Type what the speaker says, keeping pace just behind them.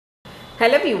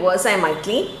Hello viewers, I am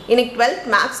Maitli. In 12th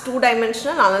Maths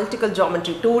 2-dimensional analytical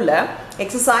geometry 2 la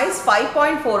exercise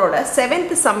 5.4 oda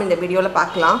 7th sum in the video la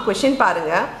paakalam. Question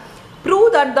parunga. Prove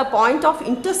that the point of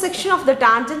intersection of the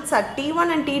tangents at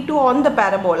T1 and T2 on the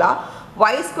parabola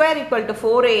y square equal to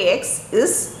 4ax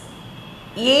is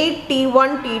a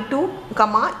T1 T2,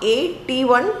 a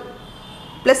T1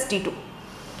 plus T2.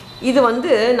 இது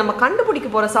வந்து நம்ம கண்டுபிடிக்க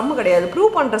போற some கிடையாது,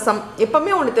 prove பண்ற some.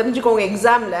 எப்பவுமே ஒன்னு தெரிஞ்சுக்கோங்க,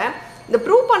 எக்ஸாம்ல இந்த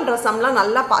ப்ரூவ் பண்ணுற சம்லாம்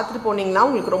நல்லா பார்த்துட்டு போனீங்கன்னா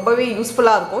உங்களுக்கு ரொம்பவே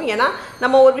யூஸ்ஃபுல்லாக இருக்கும். ஏன்னா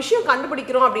நம்ம ஒரு விஷயம்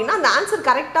கண்டுபிடிக்கிறோம் அப்படின்னா அந்த ஆன்சர்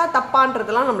கரெக்டாக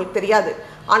தப்பான்றதுலாம் நம்மளுக்கு தெரியாது.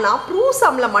 ஆனால் ப்ரூவ்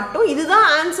சம்மில் மட்டும் இதுதான்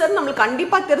ஆன்சர் நம்மளுக்கு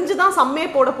கண்டிப்பாக தெரிஞ்சு தான் சம்மே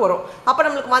போட போகிறோம். அப்போ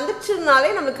நம்மளுக்கு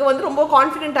வந்துச்சுனாலே நம்மளுக்கு வந்து ரொம்ப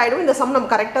கான்ஃபிடென்ட் ஆகிடும், இந்த சம்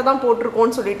நம்ம கரெக்டாக தான்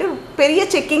போட்டிருக்கோம்னு சொல்லிட்டு பெரிய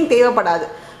செக்கிங் தேவைப்படாது.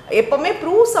 எப்போவுமே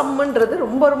ப்ரூவ் சம்முன்றது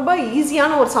ரொம்ப ரொம்ப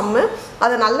ஈஸியான ஒரு சம்மு,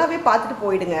 அதை நல்லாவே பார்த்துட்டு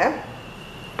போயிடுங்க.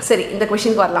 சரி, இந்த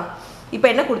கொஷினுக்கு வரலாம். இப்போ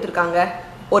என்ன கொடுத்துருக்காங்க,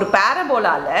 ஒரு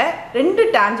பேரபோலால ரெண்டு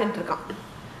டேஞ்சன்ட் இருக்கான்.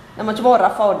 நம்ம சும்மா ஒரு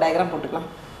ரஃபாக ஒரு டயக்ராம் போட்டுக்கலாம்.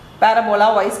 Parabola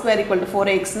y square equal to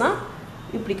 4xனா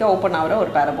இப்படிக்கா open ஆகிற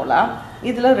ஒரு பேரபோலா.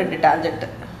 இதில் ரெண்டு டேஞ்சன்ட்டு,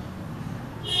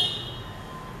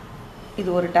 இது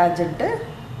ஒரு டேஞ்சன்ட்டு,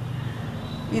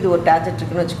 இது ஒரு டேஞ்சன்ட்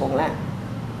இருக்குன்னு வச்சுக்கோங்களேன்.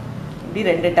 இப்படி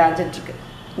ரெண்டு டேஞ்சன்ட் இருக்குது.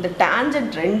 இந்த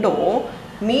டேஞ்சன்ட் ரெண்டும்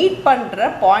மீட்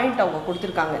பண்ணுற பாயிண்ட் அவங்க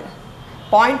கொடுத்துருக்காங்க,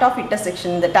 பாயிண்ட் ஆஃப்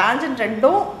இன்டர்செக்ஷன். இந்த டேஞ்சன்ட்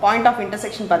ரெண்டும் பாயிண்ட் ஆஃப்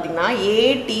இன்டர்செக்ஷன் பார்த்தீங்கன்னா a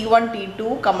T1 T2,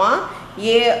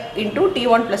 a into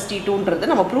T1 plus T2ன்றது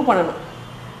நம்ம ப்ரூவ் பண்ணணும்.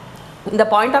 இந்த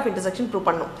பாயிண்ட் ஆஃப் இன்டர்செக்ஷன் ப்ரூவ்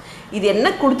பண்ணணும். இது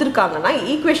என்ன கொடுத்துருக்காங்கன்னா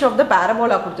ஈக்குவேஷன் ஆஃப் த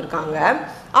பேரபோலா கொடுத்துருக்காங்க.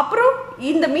 அப்புறம்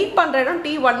இந்த மீட் பண்ணுற இடம்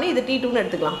T1, இது T2ன்னு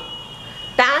எடுத்துக்கலாம்.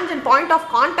 டேஞ்சன்ட் பாயிண்ட்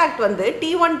ஆஃப் கான்டாக்ட் வந்து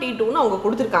T1 T2ன்னு அவங்க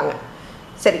கொடுத்துருக்காங்க.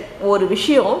 சரி, ஒரு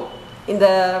விஷயம், இந்த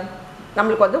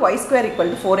நம்மளுக்கு வந்து y ஸ்கொயர்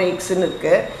ஈக்குவல் டு 4axன்னு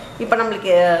இருக்குது. இப்போ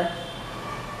நம்மளுக்கு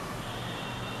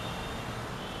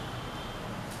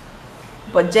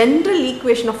இப்போ general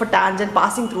equation of a tangent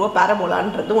passing through a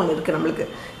பேரபோலான்றது ஒன்று இருக்குது நம்மளுக்கு.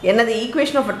 என்னது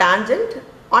equation of a tangent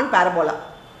on parabola.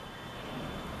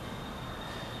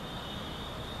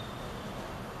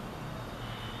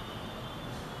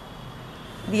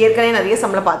 இது ஏற்கனவே நிறைய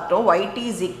சம்மில் பார்த்துட்டோம். yt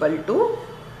is equal to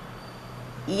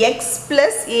X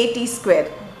plus AD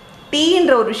square.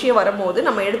 டீன்ற ஒரு விஷயம் வரும்போது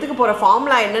நம்ம எடுத்துக்க போகிற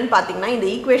ஃபார்முலா என்னன்னு பார்த்தீங்கன்னா, இந்த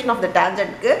equation of the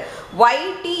டேஞ்சன்ட்க்கு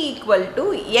yt equal to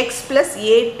X plus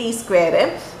AD square.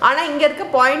 ஆனால் இங்கே இருக்க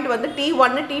பாயிண்ட் வந்து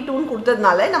T1 T2ன்னு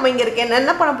கொடுத்ததுனால நம்ம இங்கே இருக்க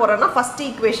என்ன பண்ண போகிறோம்னா, ஃபஸ்ட்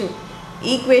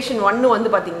ஈக்குவேஷன் 1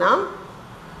 வந்து பார்த்தீங்கன்னா,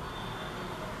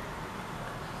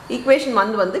 ஈக்குவேஷன்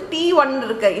 1 வந்து T1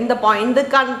 இருக்க இந்த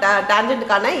இதுக்கான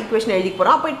டேஞ்சன்ட்டுக்கான ஈக்குவேஷன் எழுதி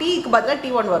போகிறோம். அப்போ டீக்கு பதிலாக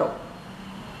T1 வரும்,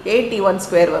 a T1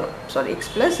 ஸ்கொயர் வரும், sorry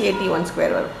X plus a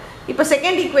square வரும். இப்போ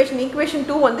செகண்ட் ஈக்குவேஷன்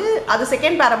 2 வந்து அது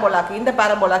செகண்ட்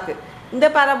பேரபோலாக்கு. இந்த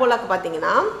பேரபோலாக்கு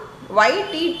பார்த்தீங்கன்னா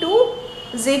yt2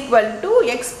 is equal to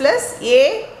X plus a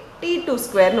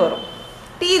ஸ்கொயர்னு வரும்.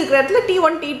 டி இருக்கிற இடத்துல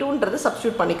T1 T2ன்றது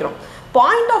சப்ஸ்டியூட் பண்ணிக்கிறோம்.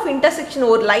 பாயிண்ட் ஆஃப் இன்டர்செக்ஷன்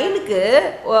ஒரு லைனுக்கு,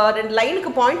 ரெண்டு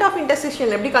லைனுக்கு பாயிண்ட் ஆஃப்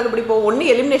இன்டர்செக்ஷன் எப்படி கண்டுபிடிப்போம்,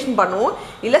 ஒன்று எலிமினேஷன் பண்ணுவோம்,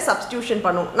 இல்லை சப்ஸ்டியூஷன்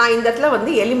பண்ணுவோம். நான் இந்த இடத்துல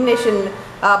வந்து எலிமினேஷன்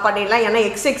பண்ணிடலாம், ஏன்னா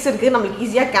எக்ஸ் இருக்குது, நம்மளுக்கு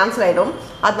ஈஸியாக கேன்சல் ஆகிடும்.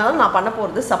 அதனால நான் பண்ண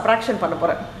போகிறது சப்ராக்ஷன் பண்ண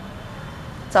போகிறேன்.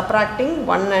 சப்ராக்டிங்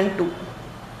 1 and 2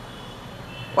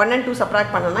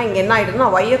 சப்ராக்ட் பண்ணோன்னா இங்கே என்ன ஆகிடும்னா,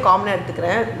 ஒய்யை காமனாக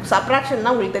எடுத்துக்கிறேன்.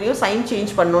 சப்ராக்ஷன்னா உங்களுக்கு தெரியும், சைன்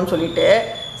சேஞ்ச் பண்ணணும்னு சொல்லிட்டு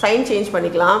சைன் சேஞ்ச்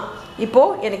பண்ணிக்கலாம்.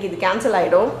 இப்போது எனக்கு இது கேன்சல்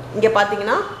ஆகிடும். இங்கே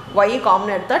பார்த்தீங்கன்னா ஒய்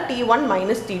காமனாக எடுத்தால் T1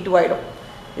 மைனஸ் T2 ஆகிடும்.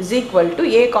 இஸ் ஈக்குவல் டு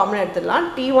ஏ காமனாக எடுத்துடலாம்,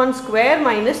 T1 square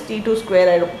minus T2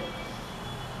 square ஆகிடும்.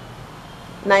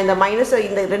 நான் இந்த மைனஸ்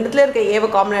இந்த ரெண்டுத்துல இருக்க ஏவை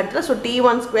காமனாக எடுத்துகிறேன். ஸோ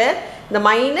T1 ஸ்கொயர் இந்த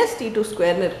மைனஸ் T2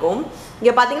 ஸ்கொயர்னு இருக்கும்.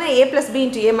 இங்கே பார்த்தீங்கன்னா a plus B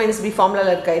into a minus B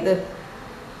ஃபார்முலாவில் இருக்கா இது.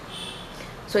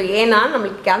 ஸோ ஏன்னா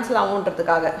நம்மளுக்கு cancel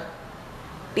ஆகுன்றதுக்காக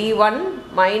T1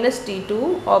 minus T2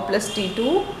 R plus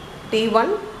T2 T1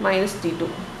 minus T2,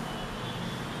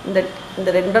 இந்த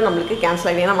ரெண்டும் நம்மளுக்கு கேன்சல்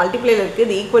ஆகிடும். ஏன்னா மல்டிப்ளேயில் இருக்குது,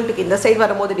 இது ஈக்குவல்ட்டுக்கு இந்த சைடு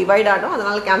வரும்போது டிவைட் ஆகிடும்,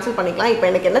 அதனால் கேன்சல் பண்ணிக்கலாம். இப்போ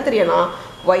எனக்கு என்ன தெரியும்னா,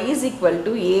 y is equal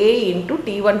to a into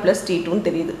T1 plus T2ன்னு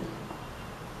தெரியுது.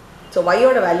 ஸோ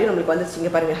ஒய்யோட வேல்யூ நம்மளுக்கு வந்துருச்சு.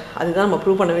 இங்கே பாருங்கள், அதுதான் நம்ம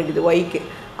ப்ரூவ் பண்ண வேண்டியது, ஒய்க்கு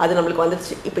அது நம்மளுக்கு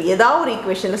வந்துருச்சு. இப்போ ஏதாவது ஒரு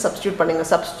ஈக்குவேஷனில் சப்ஸ்டியூட் பண்ணுங்கள்.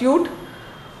 சப்ஸ்டியூட்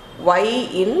y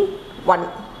இன் 1,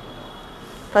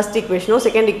 ஃபஸ்ட் ஈக்குவேஷனோ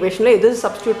செகண்ட் ஈக்குவேஷனில் எது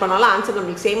சப்ஸ்டியூட் பண்ணாலும் ஆன்சர்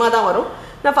நம்மளுக்கு சேமாக தான் வரும்.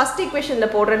 நான் ஃபஸ்ட்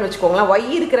ஈக்குவேஷனில் போடுறேன்னு வச்சுக்கோங்களேன், y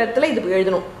இருக்கிற இடத்துல இது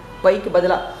எழுதணும் ஒய்க்கு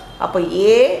பதிலாக. அப்போ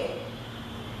a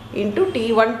into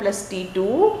T1 plus T2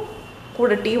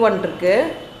 கூட T1 இருக்குது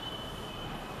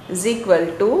is equal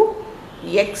to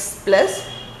X plus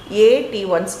a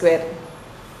T1 square.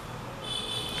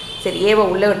 சரி, ஏவை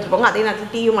உள்ளே எடுத்துப்போங்க, அதே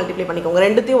நேரத்தில் டீயும் மல்டிப்ளை பண்ணிக்கோங்க.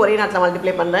 ரெண்டுத்தையும் ஒரே நேரத்தில்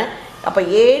மல்டிப்ளை பண்ணுறேன். அப்போ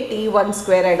a T1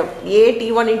 ஸ்கொயர் ஆகிடும். a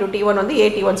T1 இன்ட்டு T1 வந்து a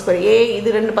T1 ஸ்கொயர். a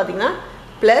இது ரெண்டு பார்த்தீங்கன்னா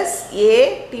ப்ளஸ் a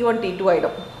T1 T2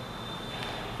 ஆகிடும்.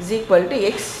 Is equal to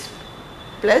X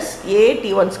plus a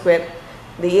T1 square.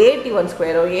 இந்த AT1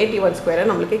 ஸ்கொயரோ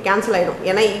நம்மளுக்கு கேன்சல் ஆகிடும்.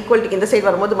 ஏன்னா ஈக்குவல்ட்டுக்கு இந்த சைடு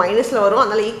வரும்போது மைனஸில் வரும்.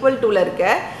 அதனால் ஈக்குவல் டூவில் இருக்க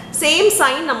சேம்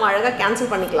சைன் நம்ம அழகாக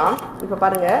கேன்சல் பண்ணிக்கலாம். இப்போ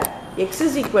பாருங்கள், எக்ஸ்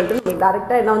இஸ் ஈக்குவல் டு நம்மளுக்கு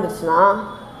டேரெக்டாக என்ன வந்துருச்சுன்னா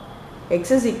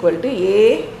X is equal to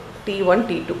AT1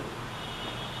 T2.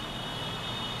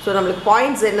 So நம்மளுக்கு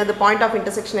பாயிண்ட்ஸ் என்னது, பாயிண்ட் ஆஃப்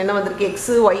இன்டர்செக்ஷன் என்ன வந்திருக்கு,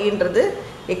 x ஒய்ன்றது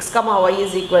X comma Y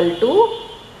is equal to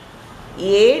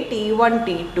AT1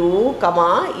 T2 comma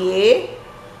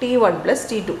AT1 plus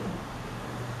T2.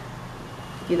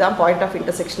 இதுதான் பாயிண்ட் ஆஃப்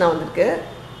இன்டர்செக்ஷனாக வந்திருக்கு.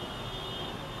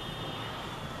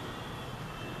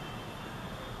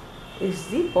 Is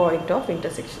the point of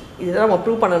intersection. இதுதான் நம்ம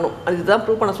prove பண்ணணும். அதுதான்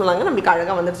ப்ரூவ் பண்ண சொன்னாங்க, நம்மளுக்கு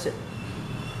அழகாக வந்துடுச்சு.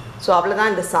 ஸோ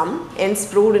அவ்வளோதான் இந்த சம். ஹென்ஸ்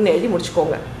ப்ரூவ்டுன்னு எழுதி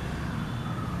முடிச்சுக்கோங்க.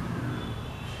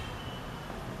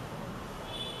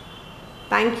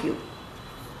 தேங்க்யூ.